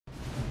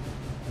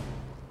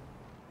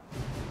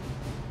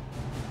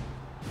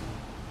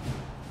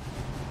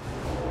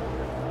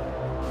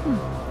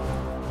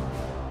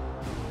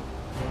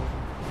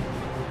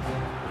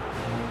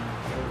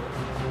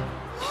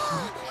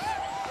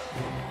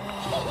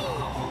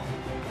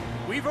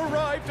We've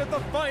arrived at the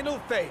final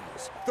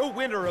phase. The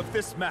winner of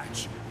this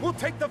match will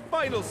take the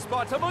final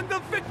spot among the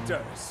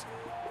victors.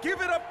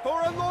 Give it up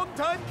for a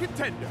longtime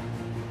contender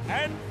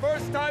and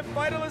first-time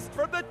finalist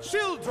from the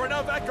Children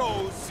of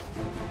Echoes,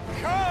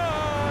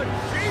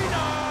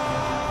 Kachina!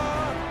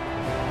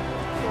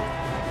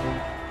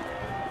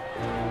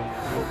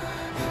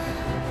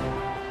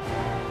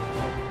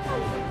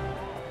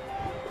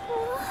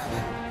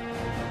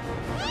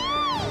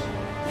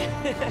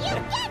 You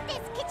get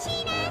this,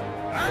 Kachina!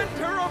 And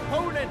her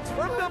opponent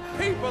from the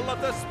people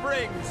of the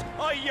Springs,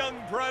 a young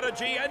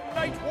prodigy and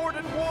Night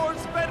Warden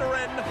Wars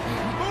veteran,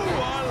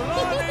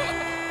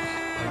 Mualani!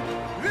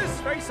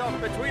 This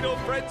face-off between old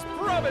friends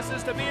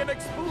promises to be an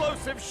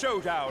explosive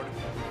showdown.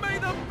 May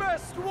the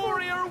best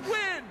warrior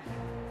win!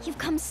 You've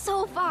come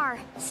so far.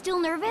 Still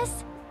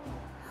nervous?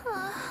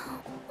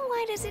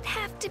 Why does it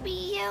have to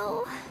be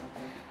you?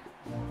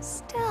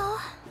 Still,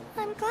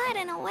 I'm glad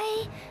in a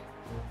way.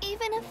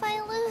 Even if I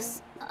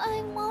lose,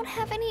 I won't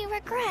have any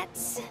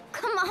regrets.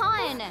 Come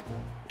on!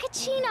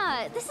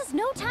 Kachina, this is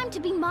no time to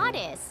be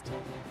modest.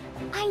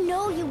 I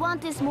know you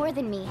want this more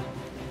than me.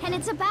 And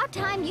it's about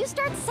time you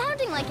start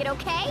sounding like it,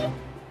 okay?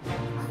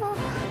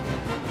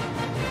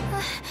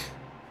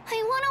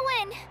 I want to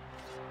win.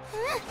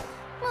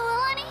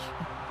 Mualani,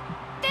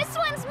 this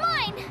one's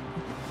mine!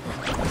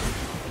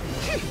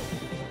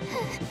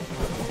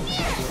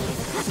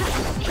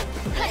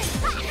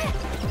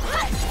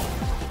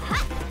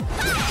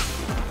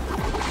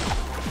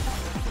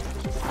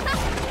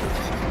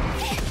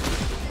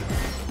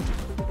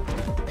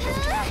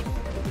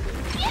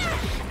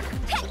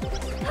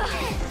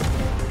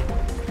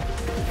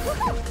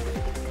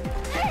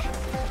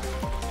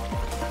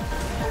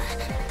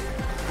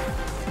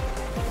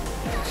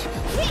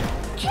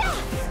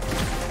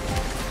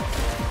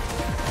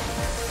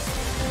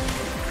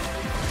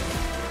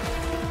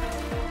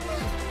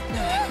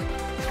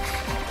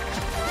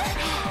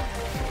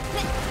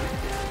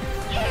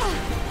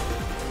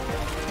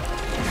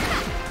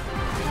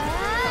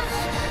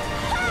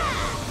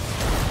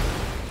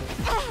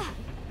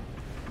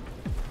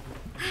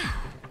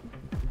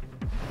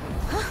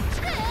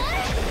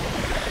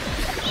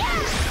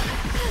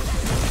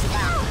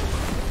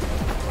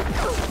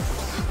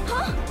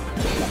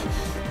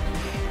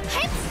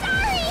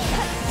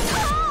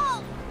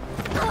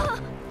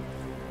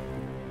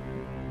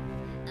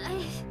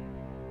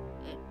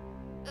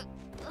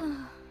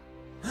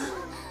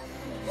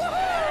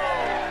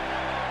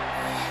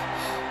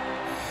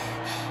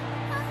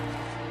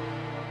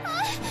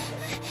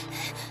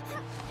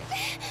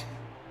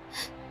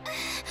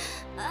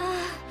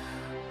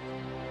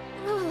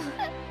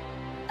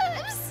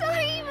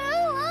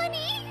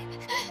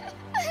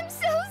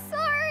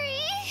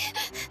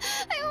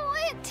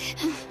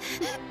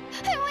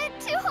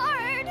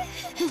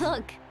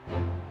 Look.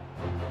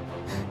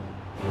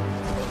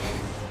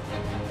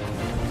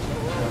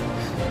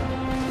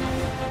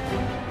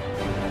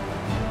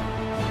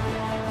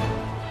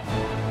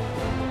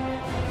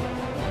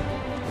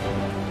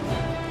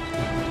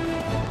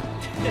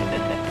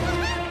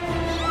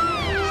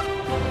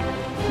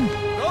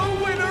 The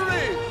winner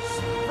is,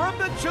 from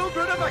the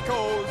Children of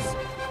Echoes,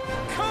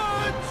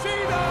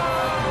 Kachina!